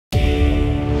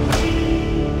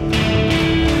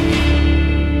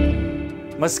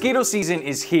Mosquito season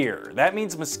is here. That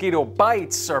means mosquito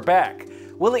bites are back.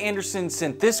 Willie Anderson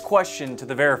sent this question to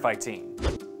the Rezaie team.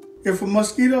 If a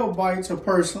mosquito bites a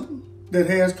person that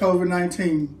has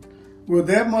COVID-19, will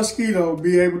that mosquito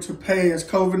be able to pass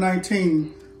COVID-19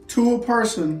 to a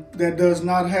person that does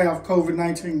not have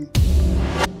COVID-19?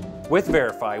 With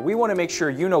Rezaie, we want to make sure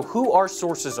you know who our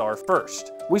sources are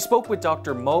first. We spoke with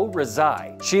Dr.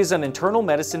 Rezaie. She is an internal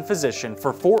medicine physician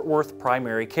for Fort Worth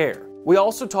Primary Care. We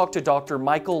also talked to Dr.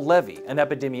 Michael Levy, an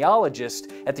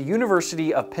epidemiologist at the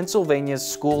University of Pennsylvania's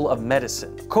School of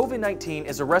Medicine. COVID-19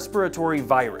 is a respiratory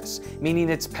virus, meaning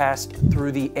it's passed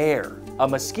through the air. A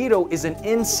mosquito is an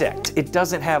insect. It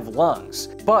doesn't have lungs,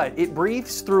 but it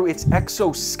breathes through its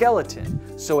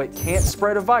exoskeleton, so it can't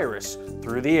spread a virus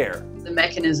through the air. The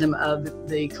mechanism of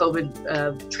the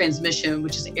COVID transmission,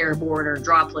 which is airborne or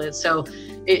droplets, so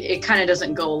it kind of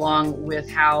doesn't go along with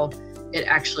how it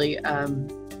actually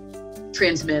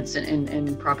transmits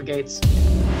and propagates.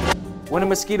 When a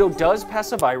mosquito does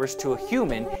pass a virus to a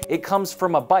human, it comes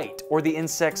from a bite or the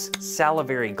insect's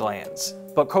salivary glands.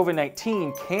 But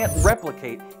COVID-19 can't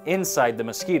replicate inside the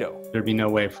mosquito. There'd be no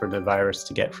way for the virus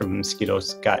to get from a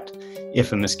mosquito's gut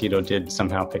if a mosquito did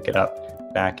somehow pick it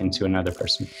up back into another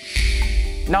person.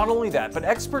 Not only that, but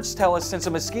experts tell us since a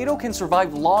mosquito can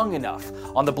survive long enough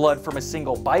on the blood from a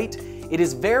single bite, it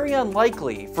is very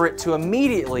unlikely for it to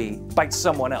immediately bite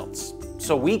someone else.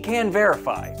 So we can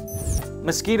verify.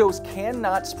 Mosquitoes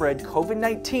cannot spread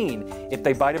COVID-19 if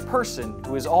they bite a person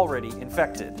who is already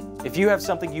infected. If you have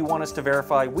something you want us to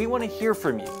verify, we want to hear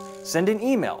from you. Send an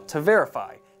email to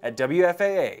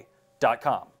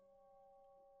verify@wfaa.com.